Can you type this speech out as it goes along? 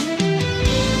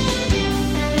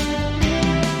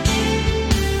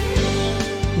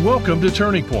Welcome to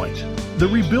Turning Point. The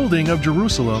rebuilding of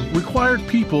Jerusalem required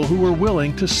people who were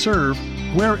willing to serve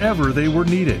wherever they were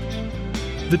needed.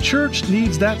 The church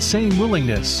needs that same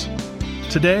willingness.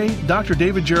 Today, Dr.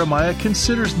 David Jeremiah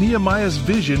considers Nehemiah's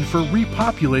vision for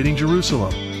repopulating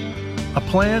Jerusalem, a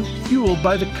plan fueled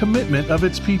by the commitment of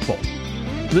its people.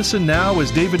 Listen now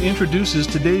as David introduces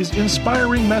today's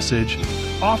inspiring message,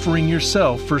 Offering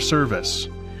Yourself for Service.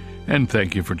 And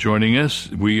thank you for joining us.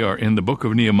 We are in the book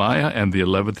of Nehemiah and the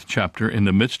 11th chapter in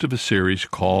the midst of a series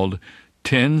called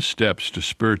 10 Steps to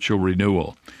Spiritual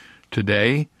Renewal.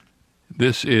 Today,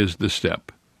 this is the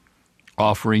step,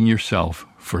 offering yourself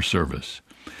for service.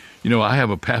 You know, I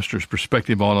have a pastor's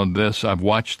perspective on this. I've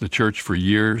watched the church for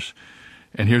years,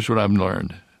 and here's what I've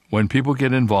learned. When people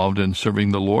get involved in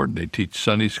serving the Lord, they teach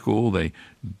Sunday school, they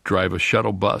drive a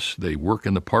shuttle bus, they work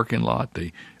in the parking lot,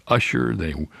 they usher,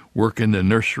 they work in the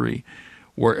nursery.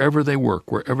 Wherever they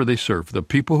work, wherever they serve, the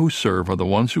people who serve are the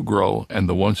ones who grow and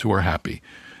the ones who are happy.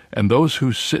 And those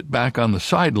who sit back on the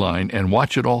sideline and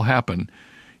watch it all happen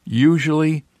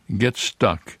usually get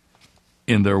stuck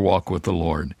in their walk with the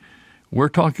Lord. We're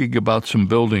talking about some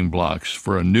building blocks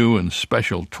for a new and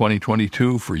special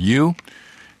 2022 for you.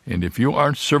 And if you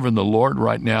aren't serving the Lord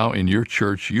right now in your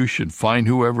church, you should find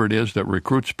whoever it is that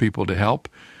recruits people to help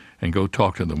and go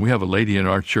talk to them. We have a lady in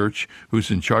our church who's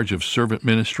in charge of servant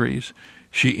ministries.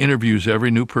 She interviews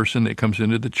every new person that comes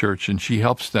into the church, and she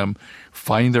helps them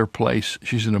find their place.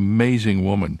 She's an amazing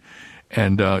woman.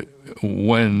 And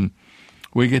when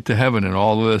we get to heaven and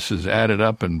all of this is added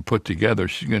up and put together,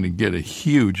 she's going to get a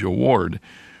huge award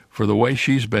for the way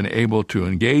she's been able to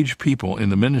engage people in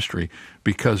the ministry,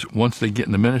 because once they get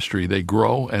in the ministry, they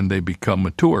grow and they become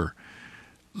mature.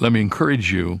 Let me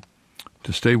encourage you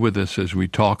to stay with us as we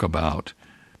talk about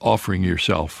offering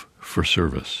yourself for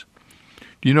service.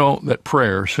 Do you know that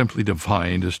prayer, simply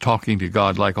defined, is talking to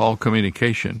God? Like all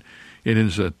communication, it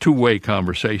is a two-way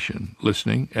conversation,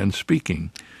 listening and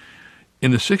speaking. In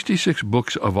the 66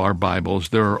 books of our Bibles,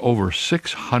 there are over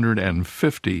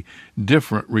 650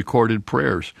 different recorded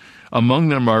prayers. Among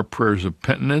them are prayers of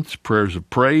penitence, prayers of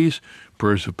praise,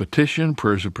 prayers of petition,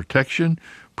 prayers of protection,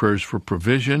 prayers for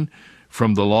provision.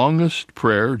 From the longest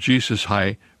prayer, Jesus'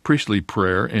 high priestly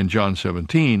prayer in John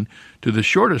 17, to the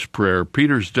shortest prayer,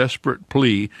 Peter's desperate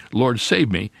plea, Lord, save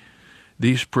me.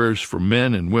 These prayers for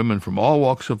men and women from all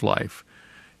walks of life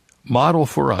model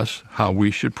for us how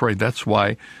we should pray. That's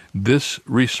why this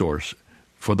resource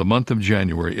for the month of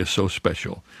January is so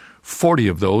special. 40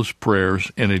 of those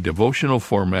prayers in a devotional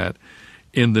format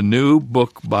in the new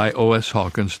book by O.S.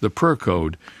 Hawkins, The Prayer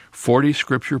Code, 40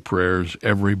 scripture prayers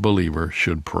every believer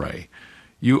should pray.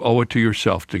 You owe it to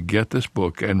yourself to get this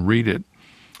book and read it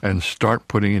and start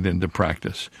putting it into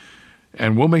practice.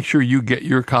 And we'll make sure you get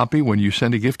your copy when you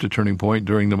send a gift to Turning Point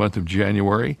during the month of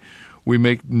January. We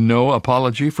make no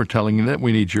apology for telling you that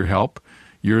we need your help.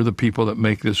 You're the people that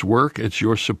make this work. It's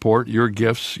your support, your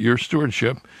gifts, your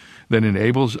stewardship that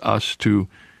enables us to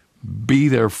be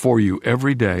there for you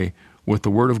every day with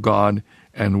the Word of God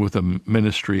and with the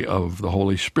ministry of the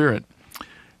Holy Spirit.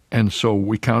 And so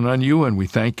we count on you, and we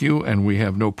thank you, and we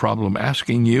have no problem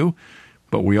asking you,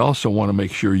 but we also want to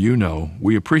make sure you know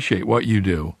we appreciate what you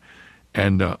do.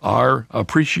 And our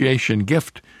appreciation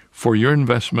gift for your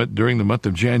investment during the month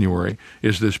of January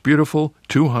is this beautiful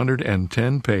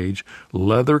 210-page,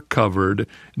 leather-covered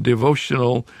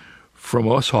devotional from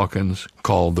O.S. Hawkins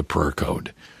called The Prayer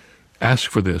Code. Ask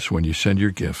for this when you send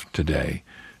your gift today.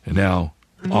 And now,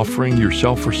 Offering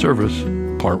Yourself for Service,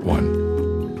 Part 1.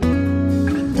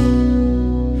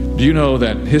 Do you know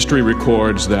that history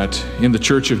records that in the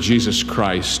Church of Jesus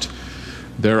Christ,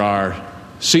 there are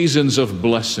seasons of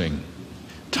blessing,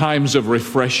 times of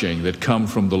refreshing that come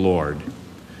from the Lord?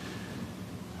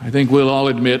 I think we'll all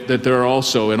admit that there are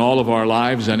also in all of our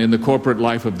lives and in the corporate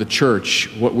life of the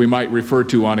church what we might refer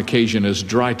to on occasion as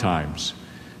dry times,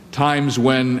 times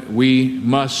when we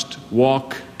must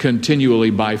walk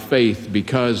continually by faith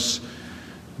because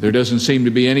there doesn't seem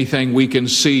to be anything we can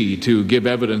see to give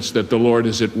evidence that the Lord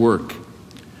is at work.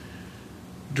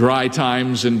 Dry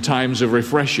times and times of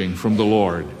refreshing from the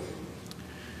Lord.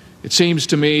 It seems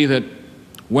to me that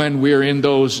when we're in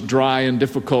those dry and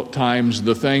difficult times,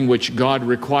 the thing which God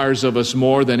requires of us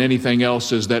more than anything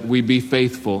else is that we be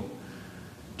faithful,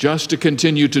 just to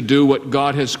continue to do what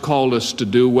God has called us to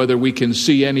do. Whether we can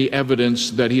see any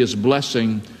evidence that He is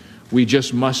blessing, we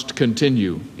just must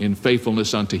continue in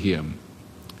faithfulness unto Him.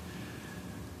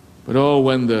 But oh,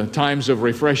 when the times of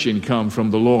refreshing come from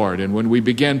the Lord, and when we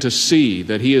begin to see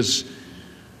that He has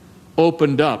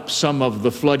opened up some of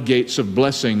the floodgates of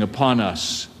blessing upon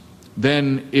us,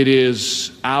 then it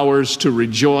is ours to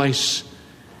rejoice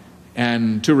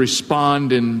and to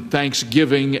respond in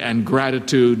thanksgiving and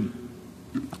gratitude,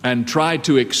 and try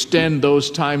to extend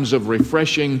those times of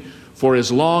refreshing for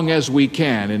as long as we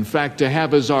can. In fact, to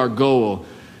have as our goal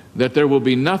that there will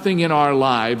be nothing in our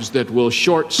lives that will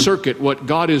short-circuit what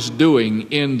God is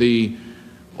doing in the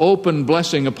open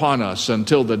blessing upon us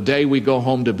until the day we go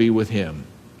home to be with Him.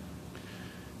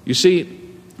 You see,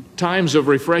 times of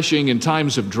refreshing and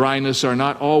times of dryness are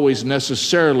not always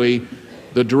necessarily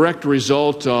the direct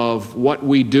result of what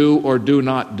we do or do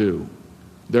not do.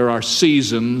 There are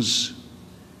seasons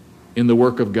in the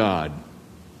work of God.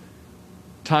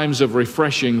 Times of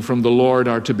refreshing from the Lord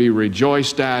are to be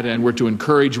rejoiced at, and we're to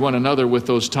encourage one another with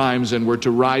those times, and we're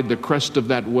to ride the crest of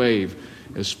that wave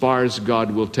as far as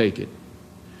God will take it.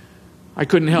 I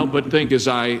couldn't help but think as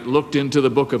I looked into the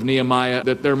book of Nehemiah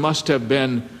that there must have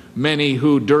been many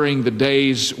who, during the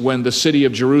days when the city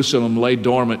of Jerusalem lay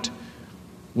dormant,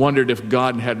 wondered if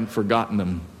God hadn't forgotten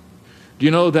them. Do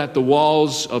you know that the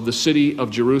walls of the city of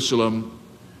Jerusalem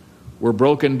were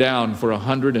broken down for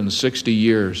 160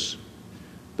 years?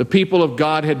 The people of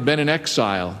God had been in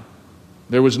exile.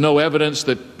 There was no evidence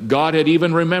that God had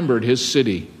even remembered His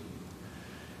city.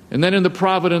 And then in the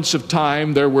providence of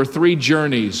time, there were 3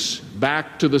 journeys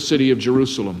back to the city of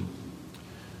Jerusalem.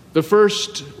 The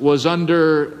first was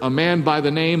under a man by the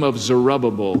name of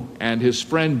Zerubbabel and his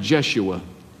friend Jeshua.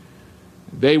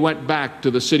 They went back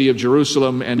to the city of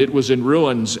Jerusalem, and it was in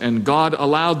ruins, and God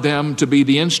allowed them to be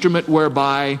the instrument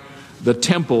whereby the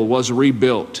temple was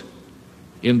rebuilt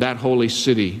in that holy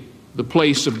city, the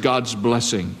place of God's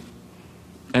blessing.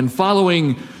 And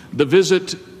following the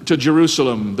visit to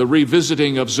Jerusalem, the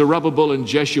revisiting of Zerubbabel and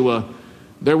Jeshua,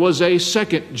 there was a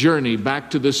second journey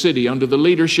back to the city under the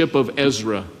leadership of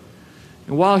Ezra.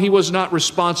 And while he was not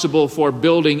responsible for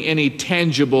building any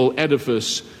tangible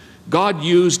edifice, God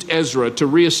used Ezra to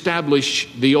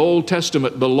reestablish the Old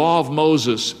Testament, the law of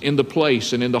Moses, in the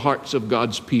place and in the hearts of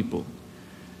God's people.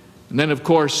 And then, of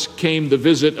course, came the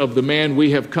visit of the man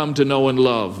we have come to know and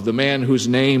love, the man whose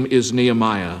name is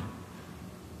Nehemiah.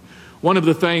 One of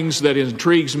the things that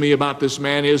intrigues me about this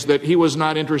man is that he was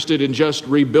not interested in just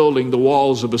rebuilding the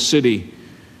walls of a city,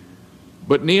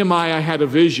 but Nehemiah had a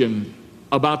vision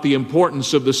about the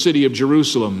importance of the city of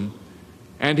Jerusalem,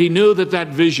 and he knew that that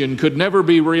vision could never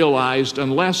be realized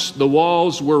unless the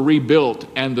walls were rebuilt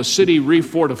and the city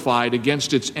refortified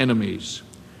against its enemies.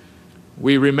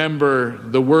 We remember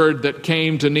the word that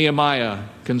came to Nehemiah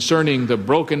concerning the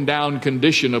broken down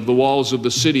condition of the walls of the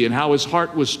city and how his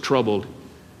heart was troubled,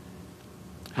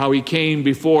 how he came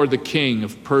before the king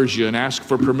of Persia and asked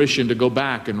for permission to go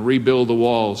back and rebuild the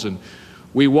walls. And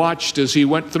we watched as he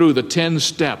went through the 10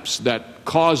 steps that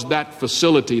caused that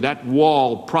facility, that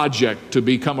wall project, to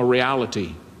become a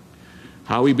reality.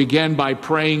 How he began by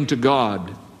praying to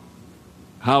God.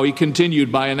 How he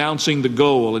continued by announcing the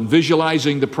goal and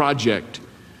visualizing the project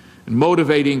and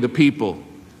motivating the people,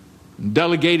 and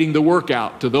delegating the work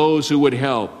out to those who would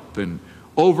help, and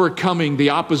overcoming the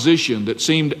opposition that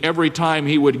seemed every time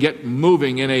he would get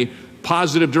moving in a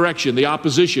positive direction, the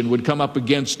opposition would come up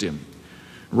against him.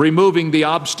 Removing the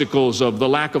obstacles of the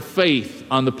lack of faith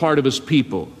on the part of his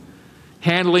people.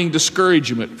 Handling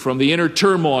discouragement from the inner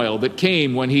turmoil that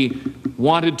came when he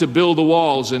wanted to build the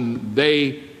walls and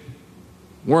they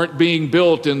weren't being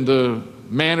built in the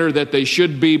manner that they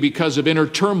should be because of inner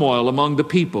turmoil among the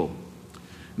people.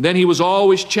 Then he was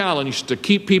always challenged to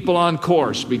keep people on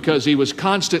course because he was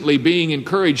constantly being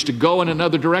encouraged to go in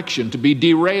another direction, to be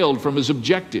derailed from his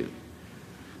objective.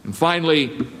 And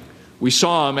finally, we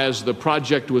saw him as the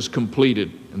project was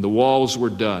completed and the walls were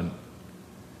done.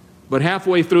 But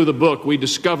halfway through the book, we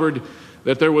discovered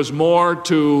that there was more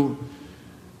to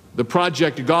the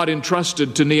project God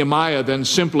entrusted to Nehemiah than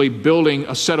simply building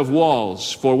a set of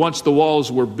walls. For once the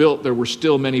walls were built, there were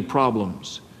still many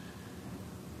problems.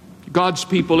 God's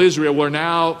people, Israel, were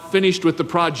now finished with the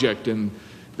project, and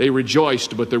they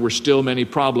rejoiced, but there were still many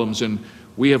problems. And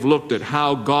we have looked at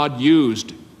how God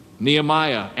used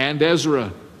Nehemiah and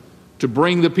Ezra to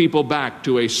bring the people back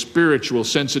to a spiritual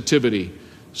sensitivity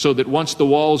so that once the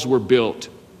walls were built,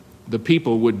 the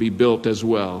people would be built as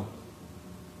well.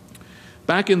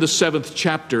 Back in the 7th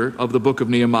chapter of the book of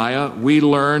Nehemiah, we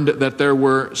learned that there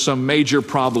were some major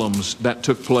problems that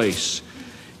took place.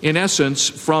 In essence,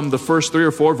 from the first 3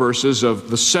 or 4 verses of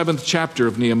the 7th chapter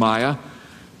of Nehemiah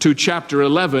to chapter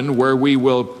 11, where we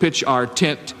will pitch our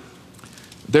tent,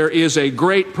 there is a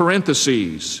great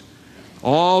parenthesis.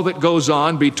 All that goes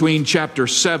on between chapter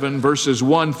 7, verses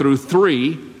 1 through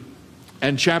 3,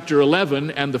 and chapter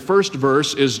 11, and the first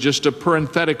verse is just a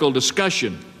parenthetical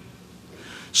discussion.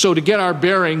 So to get our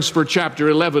bearings for chapter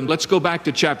 11, let's go back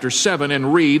to chapter 7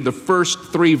 and read the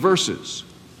first 3 verses.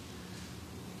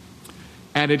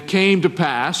 And it came to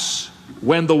pass,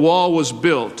 when the wall was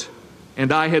built,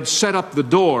 and I had set up the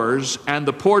doors, and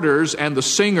the porters, and the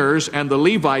singers, and the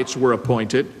Levites were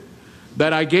appointed,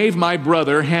 that I gave my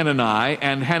brother Hanani,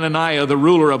 and Hananiah the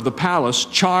ruler of the palace,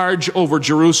 charge over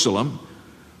Jerusalem.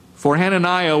 For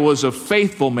Hananiah was a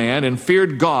faithful man, and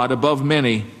feared God above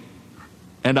many.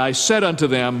 And I said unto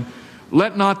them,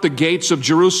 let not the gates of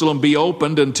Jerusalem be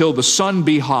opened until the sun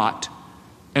be hot.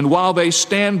 And while they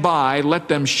stand by, let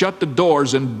them shut the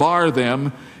doors and bar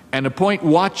them, and appoint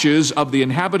watches of the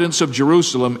inhabitants of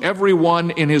Jerusalem, every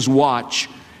one in his watch,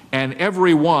 and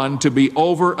every one to be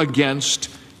over against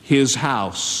his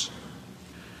house.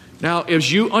 Now,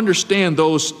 as you understand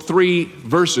those three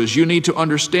verses, you need to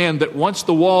understand that once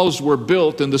the walls were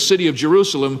built and the city of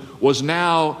Jerusalem was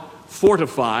now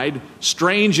fortified,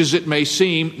 strange as it may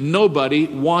seem, nobody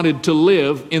wanted to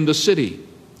live in the city.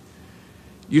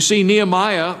 You see,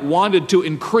 Nehemiah wanted to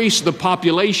increase the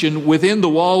population within the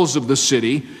walls of the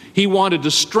city. He wanted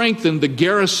to strengthen the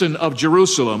garrison of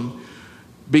Jerusalem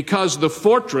because the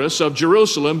fortress of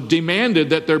Jerusalem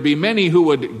demanded that there be many who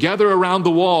would gather around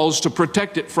the walls to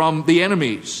protect it from the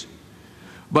enemies.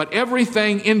 But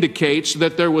everything indicates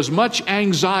that there was much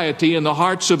anxiety in the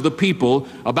hearts of the people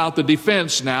about the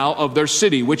defense now of their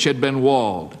city, which had been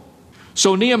walled.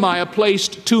 So Nehemiah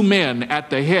placed 2 men at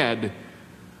the head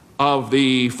of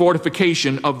the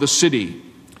fortification of the city.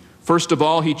 First of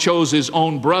all, he chose his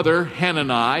own brother,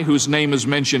 Hanani, whose name is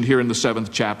mentioned here in the 7th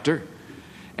chapter.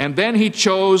 And then he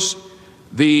chose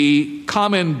the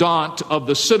commandant of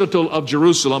the citadel of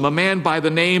Jerusalem, a man by the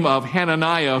name of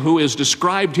Hananiah, who is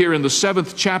described here in the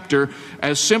 7th chapter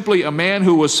as simply a man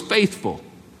who was faithful,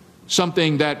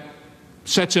 something that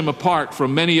sets him apart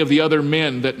from many of the other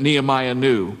men that Nehemiah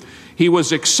knew. He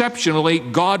was exceptionally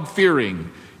God-fearing.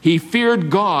 He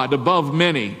feared God above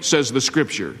many, says the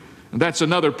Scripture. And that's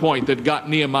another point that got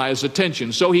Nehemiah's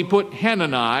attention. So he put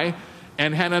Hanani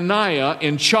and Hananiah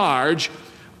in charge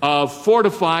of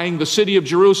fortifying the city of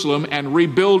Jerusalem and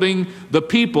rebuilding the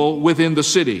people within the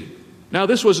city. Now,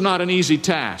 this was not an easy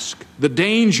task. The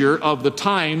danger of the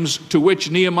times to which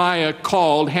Nehemiah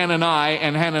called Hanani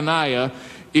and Hananiah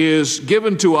is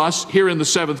given to us here in the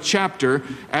 7th chapter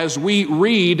as we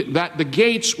read that the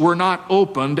gates were not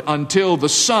opened until the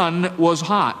sun was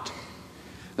hot.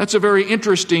 That's a very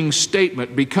interesting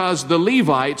statement because the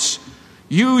Levites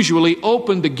usually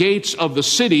opened the gates of the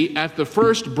city at the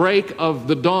first break of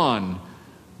the dawn.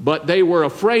 But they were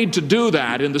afraid to do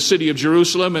that in the city of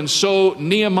Jerusalem, and so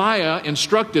Nehemiah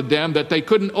instructed them that they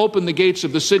couldn't open the gates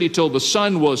of the city till the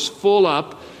sun was full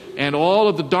up and all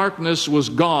of the darkness was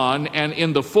gone, and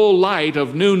in the full light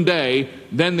of noonday,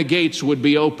 then the gates would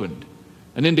be opened.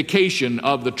 An indication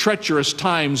of the treacherous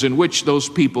times in which those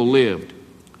people lived.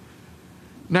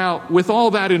 Now, with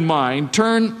all that in mind,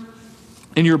 turn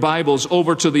in your Bibles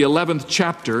over to the 11th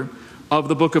chapter of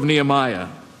the book of Nehemiah.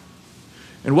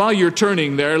 And while you're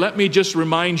turning there, let me just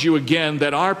remind you again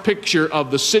that our picture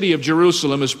of the city of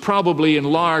Jerusalem is probably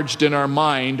enlarged in our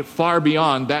mind far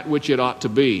beyond that which it ought to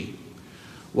be.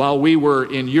 While we were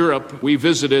in Europe, we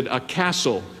visited a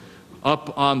castle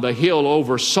up on the hill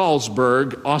over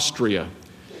Salzburg, Austria.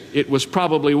 It was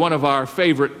probably one of our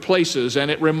favorite places, and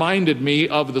it reminded me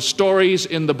of the stories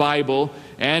in the Bible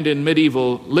and in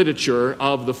medieval literature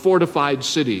of the fortified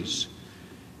cities.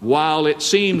 While it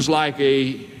seems like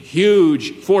a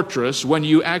huge fortress, when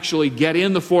you actually get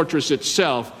in the fortress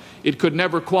itself, it could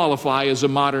never qualify as a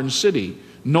modern city,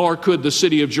 nor could the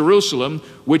city of Jerusalem,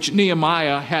 which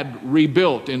Nehemiah had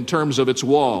rebuilt in terms of its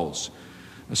walls.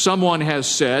 Someone has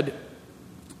said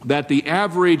that the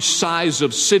average size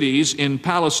of cities in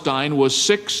Palestine was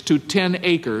 6 to 10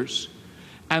 acres,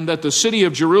 and that the city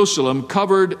of Jerusalem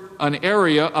covered an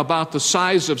area about the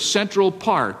size of Central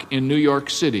Park in New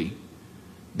York City,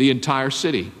 the entire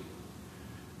city.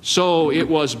 So it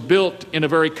was built in a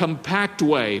very compact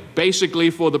way, basically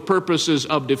for the purposes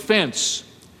of defense.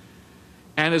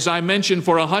 And as I mentioned,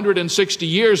 for 160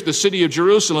 years, the city of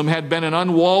Jerusalem had been an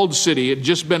unwalled city. It had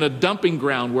just been a dumping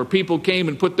ground where people came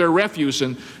and put their refuse,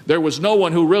 and there was no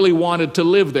one who really wanted to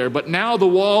live there. But now the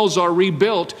walls are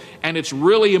rebuilt, and it's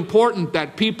really important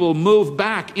that people move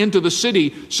back into the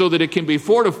city so that it can be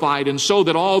fortified, and so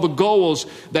that all the goals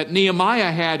that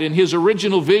Nehemiah had in his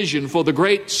original vision for the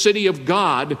great city of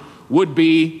God would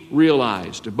be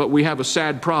realized. But we have a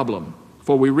sad problem,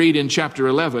 for we read in chapter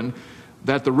 11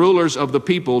 that the rulers of the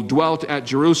people dwelt at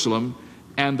Jerusalem,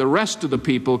 and the rest of the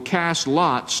people cast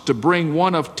lots to bring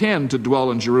 1 of 10 to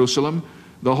dwell in Jerusalem,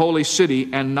 the holy city,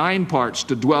 and 9 parts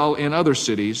to dwell in other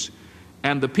cities.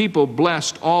 And the people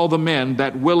blessed all the men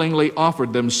that willingly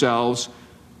offered themselves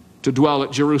to dwell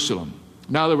at Jerusalem.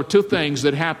 Now, there were two things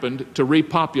that happened to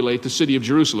repopulate the city of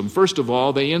Jerusalem. First of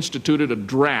all, they instituted a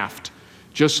draft,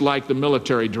 just like the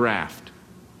military draft.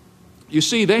 You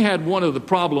see, they had one of the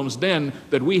problems then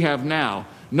that we have now.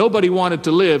 Nobody wanted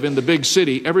to live in the big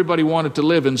city. Everybody wanted to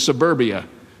live in suburbia.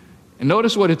 And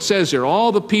notice what it says here.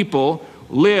 All the people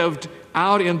lived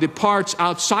out in the parts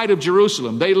outside of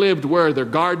Jerusalem. They lived where their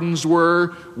gardens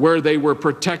were, where they were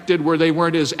protected, where they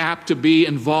weren't as apt to be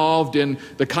involved in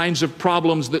the kinds of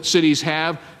problems that cities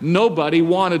have. Nobody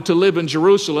wanted to live in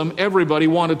Jerusalem. Everybody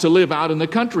wanted to live out in the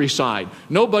countryside.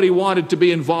 Nobody wanted to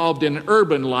be involved in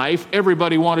urban life.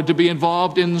 Everybody wanted to be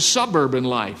involved in suburban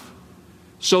life.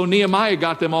 So Nehemiah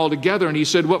got them all together, and he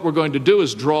said, what we're going to do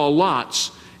is draw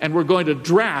lots, and we're going to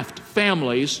draft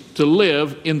families to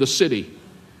live in the city.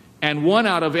 And 1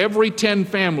 out of every 10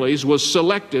 families was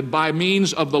selected by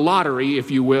means of the lottery, if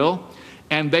you will,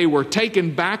 and they were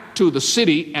taken back to the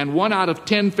city, and 1 out of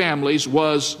 10 families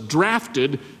was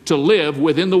drafted to live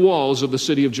within the walls of the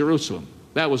city of Jerusalem.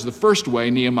 That was the first way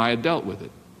Nehemiah dealt with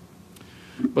it.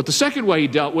 But the second way he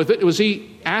dealt with it was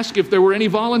he asked if there were any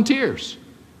volunteers.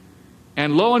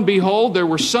 And lo and behold, there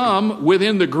were some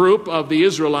within the group of the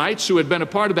Israelites who had been a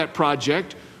part of that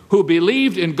project who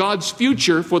believed in God's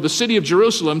future for the city of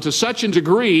Jerusalem to such a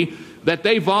degree that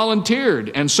they volunteered.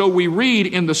 And so we read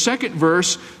in the second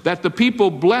verse that the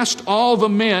people blessed all the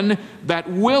men that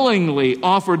willingly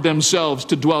offered themselves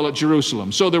to dwell at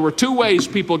Jerusalem. So there were two ways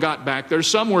people got back there.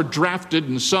 Some were drafted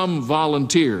and some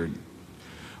volunteered.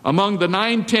 Among the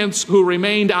 9/10 who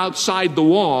remained outside the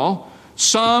wall,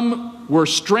 some were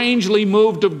strangely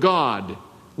moved of God.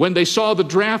 When they saw the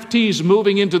draftees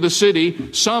moving into the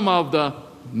city, some of the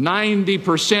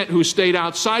 90% who stayed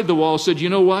outside the wall said, you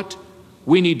know what?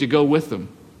 We need to go with them.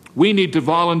 We need to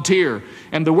volunteer.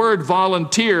 And the word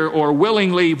volunteer or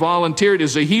willingly volunteered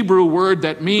is a Hebrew word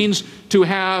that means to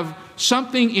have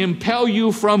something impel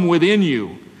you from within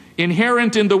you.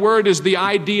 Inherent in the word is the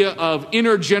idea of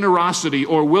inner generosity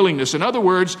or willingness. In other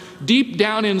words, deep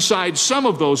down inside some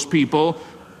of those people,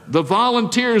 the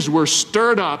volunteers were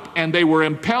stirred up and they were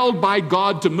impelled by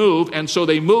God to move, and so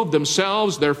they moved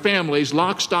themselves, their families,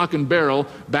 lock, stock, and barrel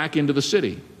back into the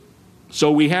city.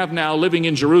 So we have now living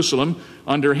in Jerusalem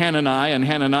under Hanani and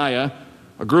Hananiah,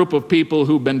 a group of people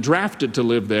who've been drafted to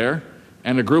live there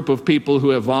and a group of people who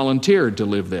have volunteered to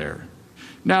live there.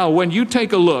 Now, when you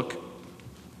take a look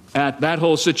at that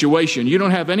whole situation, you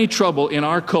don't have any trouble in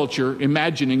our culture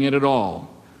imagining it at all.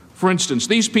 For instance,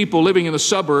 these people living in the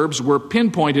suburbs were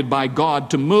pinpointed by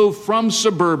God to move from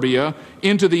suburbia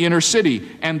into the inner city,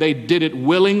 and they did it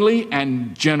willingly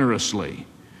and generously.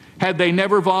 Had they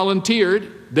never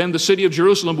volunteered, then the city of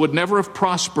Jerusalem would never have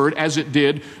prospered as it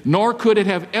did, nor could it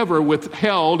have ever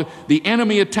withheld the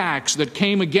enemy attacks that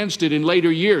came against it in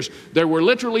later years. There were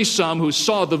literally some who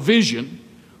saw the vision,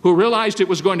 who realized it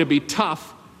was going to be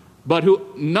tough, but who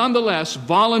nonetheless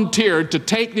volunteered to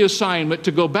take the assignment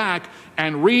to go back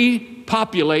and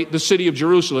repopulate the city of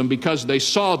Jerusalem because they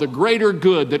saw the greater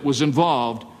good that was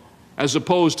involved as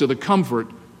opposed to the comfort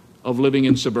of living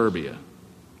in suburbia.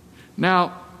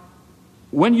 Now,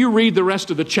 when you read the rest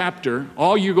of the chapter,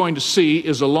 all you're going to see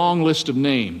is a long list of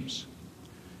names.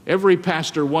 Every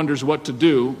pastor wonders what to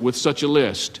do with such a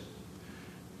list.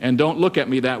 And don't look at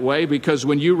me that way, because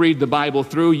when you read the Bible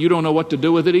through, you don't know what to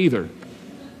do with it either.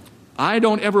 I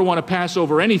don't ever want to pass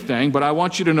over anything, but I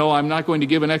want you to know I'm not going to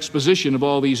give an exposition of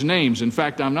all these names. In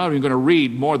fact, I'm not even going to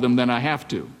read more of them than I have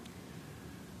to.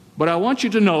 But I want you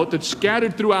to note that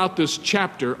scattered throughout this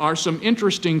chapter are some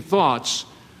interesting thoughts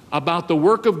about the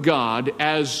work of God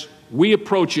as we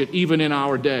approach it even in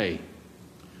our day.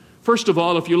 First of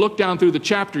all, if you look down through the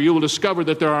chapter, you will discover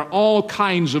that there are all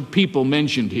kinds of people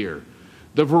mentioned here.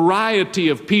 The variety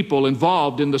of people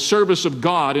involved in the service of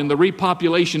God in the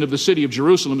repopulation of the city of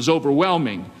Jerusalem is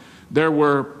overwhelming. There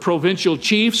were provincial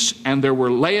chiefs, and there were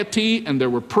laity, and there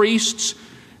were priests.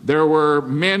 There were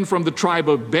men from the tribe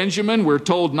of Benjamin. We're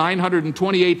told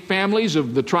 928 families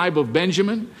of the tribe of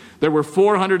Benjamin. There were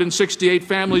 468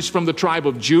 families from the tribe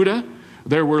of Judah.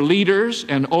 There were leaders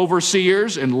and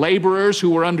overseers and laborers who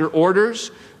were under orders.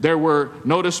 There were,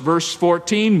 notice verse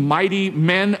 14, mighty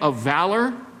men of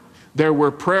valor. There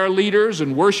were prayer leaders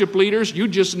and worship leaders. You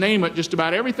just name it, just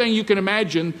about everything you can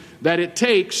imagine that it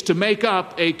takes to make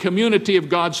up a community of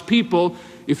God's people.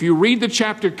 If you read the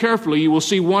chapter carefully, you will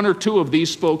see one or two of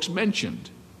these folks mentioned.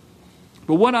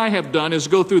 But what I have done is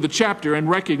go through the chapter and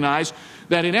recognize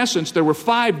that in essence there were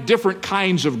 5 different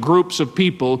kinds of groups of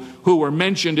people who were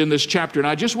mentioned in this chapter. And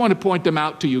I just want to point them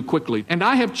out to you quickly. And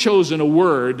I have chosen a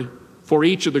word for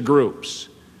each of the groups.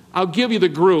 I'll give you the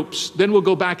groups, then we'll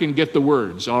go back and get the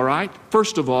words, all right?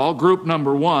 First of all, group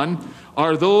number 1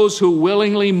 are those who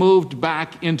willingly moved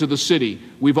back into the city.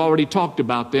 We've already talked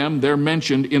about them. They're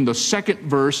mentioned in the 2nd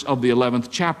verse of the 11th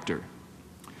chapter.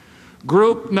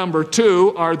 Group number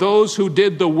 2 are those who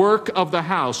did the work of the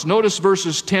house. Notice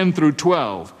verses 10 through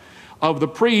 12. Of the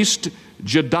priest,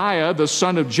 Jedaiah, the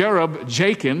son of Jerub,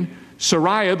 Jachin,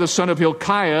 Sariah, the son of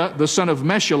Hilkiah, the son of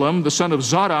Meshullam, the son of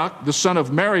Zadok, the son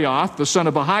of Marioth, the son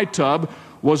of Ahitub,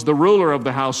 was the ruler of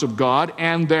the house of God,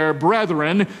 and their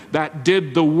brethren that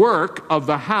did the work of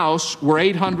the house were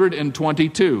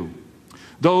 822.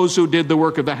 Those who did the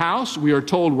work of the house, we are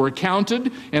told, were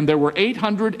counted, and there were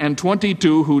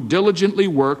 822 who diligently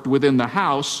worked within the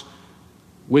house,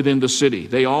 within the city.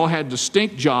 They all had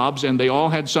distinct jobs, and they all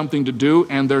had something to do,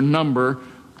 and their number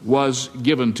was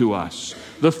given to us.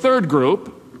 The third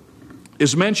group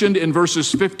is mentioned in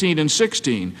verses 15 and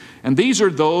 16, and these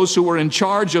are those who were in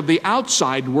charge of the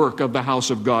outside work of the house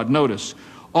of God. Notice,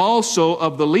 also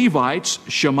of the Levites,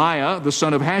 Shemaiah, the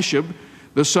son of Hashab,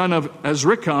 the son of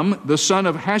Azrikam, the son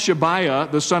of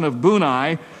Hashabiah, the son of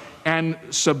Bunai, and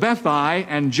Sabethai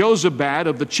and Jozabad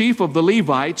of the chief of the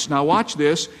Levites, now watch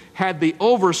this, had the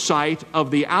oversight of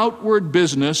the outward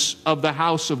business of the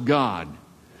house of God.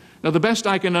 Now, the best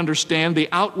I can understand, the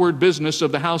outward business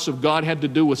of the house of God had to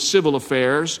do with civil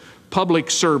affairs,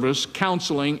 public service,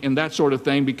 counseling, and that sort of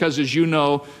thing, because as you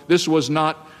know, this was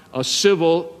not a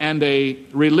civil and a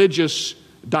religious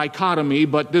dichotomy,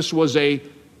 but this was a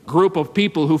group of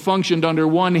people who functioned under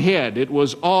one head. It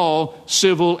was all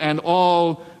civil and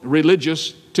all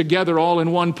religious together, all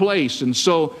in one place. And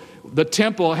so the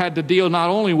temple had to deal not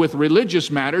only with religious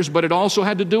matters, but it also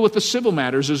had to do with the civil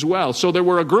matters as well. So there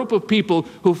were a group of people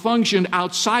who functioned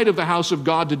outside of the house of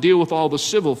God to deal with all the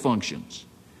civil functions.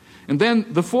 And then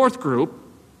the fourth group,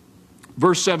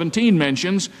 verse 17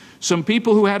 mentions some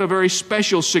people who had a very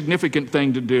special, significant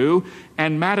thing to do.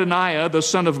 And Mattaniah, the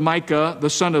son of Micah, the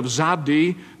son of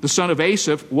Zabdi, the son of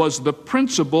Asaph, was the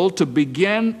principal to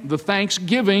begin the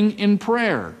thanksgiving in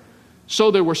prayer. So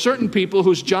there were certain people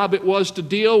whose job it was to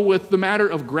deal with the matter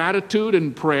of gratitude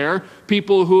and prayer,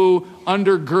 people who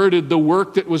undergirded the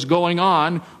work that was going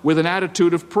on with an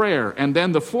attitude of prayer. And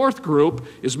then the fourth group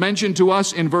is mentioned to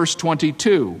us in verse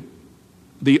 22.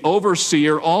 The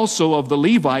overseer also of the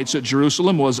Levites at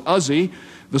Jerusalem was Uzzi,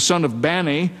 the son of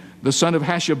Bani, the son of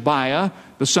Hashabiah,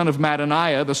 the son of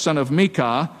Mattaniah, the son of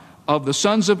Micah. Of the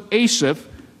sons of Asaph,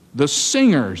 the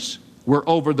singers were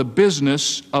over the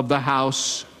business of the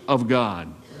house of God.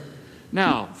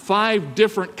 Now, 5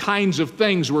 different kinds of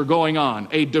things were going on.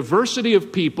 A diversity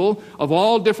of people of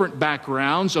all different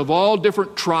backgrounds, of all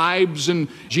different tribes and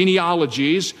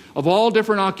genealogies, of all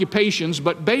different occupations,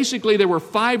 but basically there were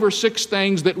 5 or 6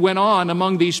 things that went on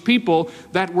among these people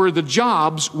that were the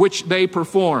jobs which they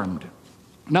performed.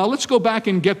 Now, let's go back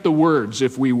and get the words,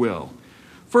 if we will.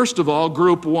 First of all,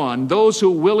 group 1, those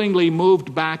who willingly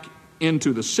moved back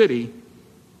into the city.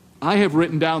 I have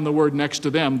written down the word next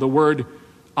to them, the word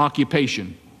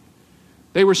occupation.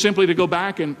 They were simply to go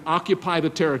back and occupy the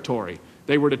territory.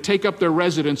 They were to take up their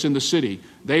residence in the city.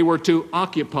 They were to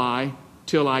occupy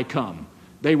till I come.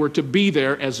 They were to be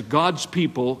there as God's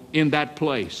people in that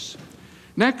place.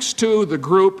 Next to the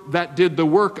group that did the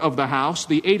work of the house,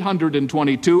 the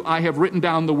 822, I have written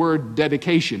down the word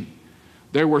dedication.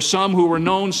 There were some who were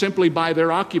known simply by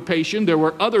their occupation. There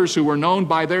were others who were known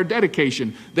by their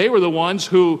dedication. They were the ones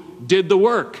who did the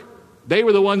work. They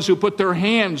were the ones who put their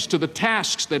hands to the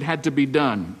tasks that had to be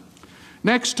done.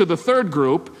 Next to the third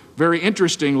group, very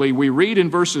interestingly, we read in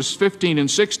verses 15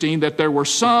 and 16 that there were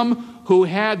some who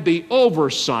had the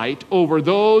oversight over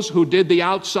those who did the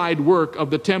outside work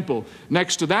of the temple.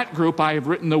 Next to that group, I have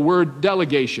written the word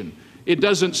delegation. It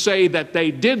doesn't say that they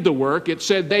did the work. It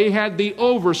said they had the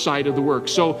oversight of the work.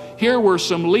 So here were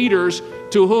some leaders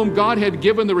to whom God had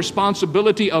given the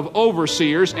responsibility of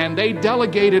overseers, and they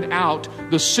delegated out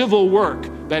the civil work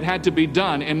that had to be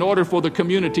done in order for the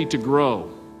community to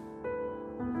grow.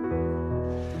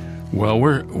 Well,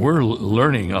 we're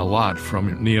learning a lot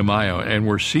from Nehemiah, and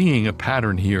we're seeing a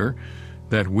pattern here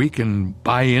that we can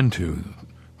buy into,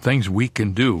 things we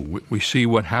can do. We see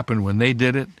what happened when they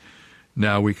did it.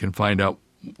 Now we can find out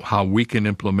how we can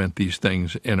implement these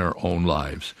things in our own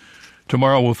lives.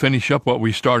 Tomorrow we'll finish up what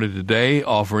we started today,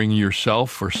 offering yourself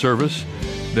for service.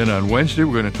 Then on Wednesday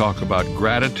we're going to talk about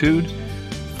gratitude.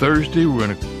 Thursday we're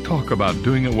going to talk about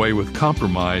doing away with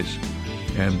compromise.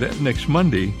 And then next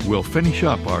Monday we'll finish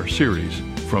up our series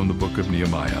from the book of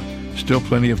Nehemiah. Still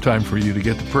plenty of time for you to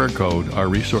get the prayer code, our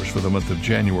resource for the month of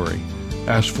January.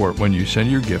 Ask for it when you send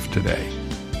your gift today.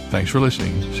 Thanks for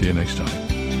listening. See you next time.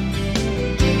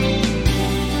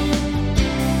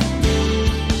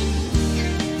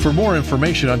 For more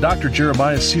information on Dr.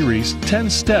 Jeremiah's series,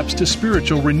 10 Steps to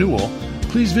Spiritual Renewal,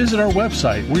 please visit our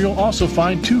website, where you'll also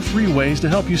find 2 free ways to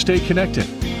help you stay connected: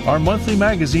 our monthly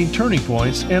magazine, Turning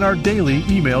Points, and our daily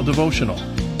email devotional.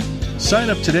 Sign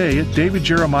up today at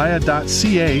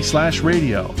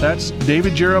davidjeremiah.ca/radio. That's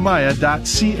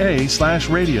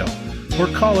davidjeremiah.ca/radio. Or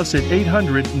call us at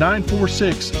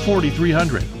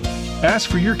 800-946-4300. Ask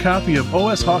for your copy of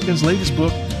O.S. Hawkins' latest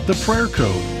book, The Prayer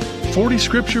Code, 40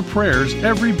 Scripture Prayers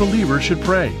Every Believer Should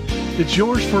Pray. It's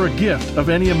yours for a gift of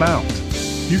any amount.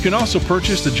 You can also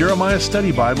purchase the Jeremiah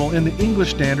Study Bible in the English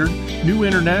Standard, New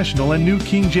International, and New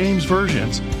King James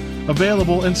versions,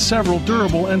 available in several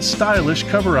durable and stylish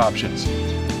cover options.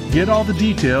 Get all the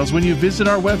details when you visit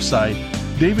our website,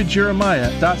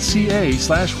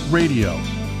 davidjeremiah.ca/radio.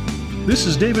 This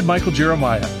is David Michael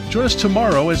Jeremiah. Join us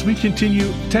tomorrow as we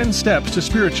continue 10 Steps to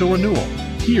Spiritual Renewal,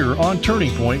 here on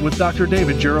Turning Point with Dr.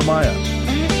 David Jeremiah.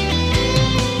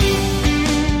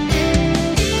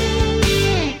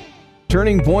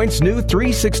 Turning Point's new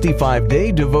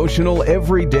 365-day devotional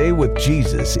Every Day with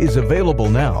Jesus is available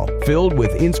now. Filled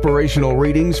with inspirational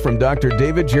readings from Dr.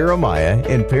 David Jeremiah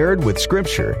and paired with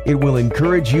Scripture, it will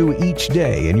encourage you each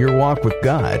day in your walk with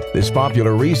God. This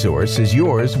popular resource is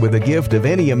yours with a gift of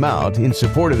any amount in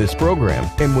support of this program.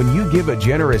 And when you give a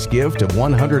generous gift of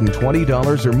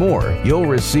 $120 or more, you'll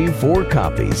receive 4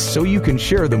 copies so you can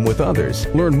share them with others.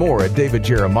 Learn more at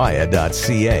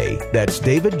davidjeremiah.ca. That's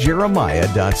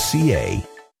davidjeremiah.ca.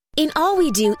 In all we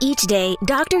do each day,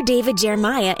 Dr. David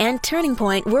Jeremiah and Turning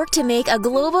Point work to make a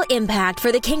global impact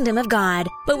for the kingdom of God.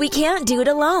 But we can't do it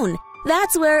alone.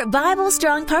 That's where Bible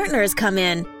Strong Partners come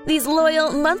in. These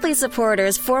loyal monthly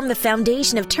supporters form the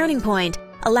foundation of Turning Point,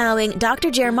 allowing Dr.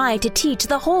 Jeremiah to teach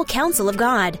the whole counsel of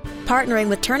God. Partnering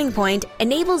with Turning Point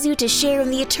enables you to share in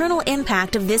the eternal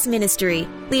impact of this ministry,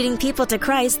 leading people to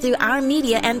Christ through our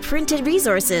media and printed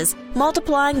resources,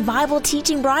 multiplying Bible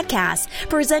teaching broadcasts,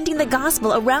 presenting the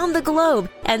gospel around the globe,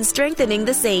 and strengthening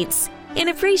the saints. In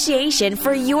appreciation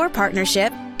for your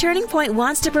partnership, Turning Point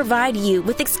wants to provide you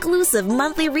with exclusive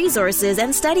monthly resources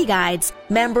and study guides,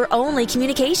 member-only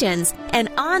communications, an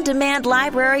on-demand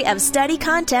library of study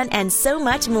content, and so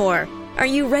much more. Are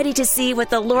you ready to see what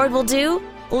the Lord will do?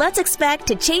 Let's expect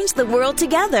to change the world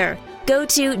together. Go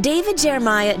to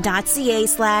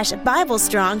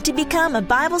davidjeremiah.ca/BibleStrong to become a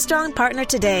Bible Strong partner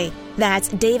today. That's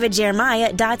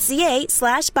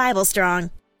davidjeremiah.ca/BibleStrong.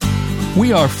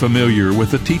 We are familiar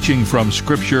with the teaching from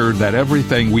Scripture that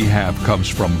everything we have comes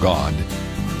from God.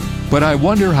 But I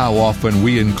wonder how often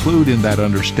we include in that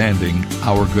understanding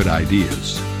our good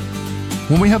ideas.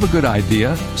 When we have a good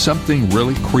idea, something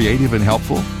really creative and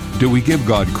helpful, do we give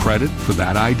God credit for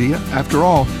that idea? After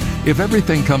all, if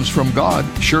everything comes from God,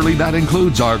 surely that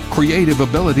includes our creative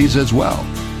abilities as well.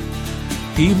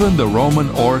 Even the Roman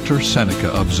orator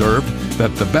Seneca observed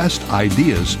that the best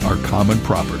ideas are common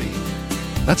property.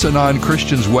 That's a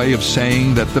non-Christian's way of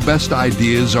saying that the best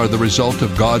ideas are the result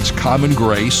of God's common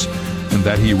grace and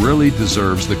that He really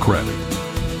deserves the credit.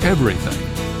 Everything,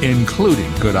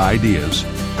 including good ideas,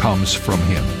 comes from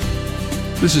Him.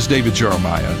 This is David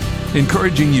Jeremiah,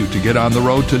 encouraging you to get on the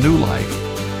road to new life.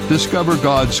 Discover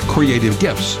God's creative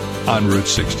gifts on Route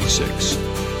 66.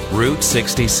 Route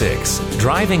 66,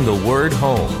 driving the word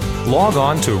home. Log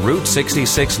on to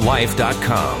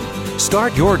Route66Life.com.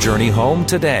 Start your journey home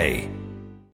today.